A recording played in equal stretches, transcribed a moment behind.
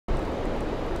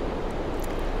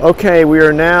Okay, we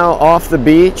are now off the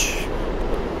beach.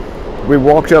 We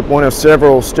walked up one of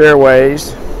several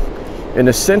stairways. In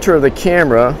the center of the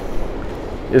camera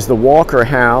is the Walker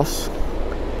House,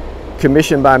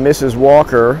 commissioned by Mrs.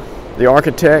 Walker, the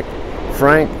architect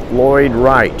Frank Lloyd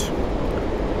Wright.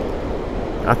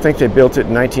 I think they built it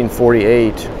in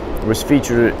 1948. It was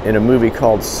featured in a movie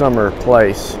called Summer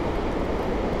Place.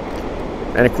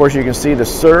 And of course you can see the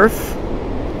surf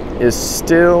is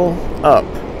still up.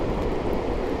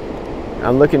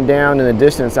 I'm looking down in the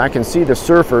distance. I can see the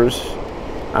surfers.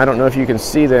 I don't know if you can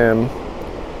see them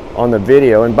on the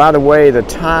video. And by the way, the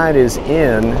tide is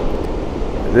in.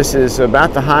 This is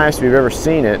about the highest we've ever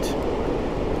seen it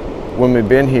when we've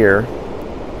been here.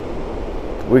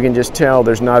 We can just tell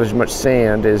there's not as much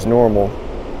sand as normal.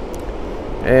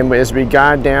 And as we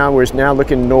guide down, we're now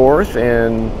looking north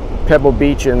and Pebble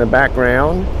Beach in the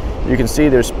background. You can see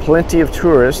there's plenty of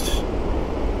tourists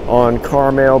on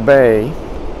Carmel Bay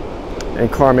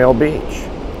and Carmel Beach.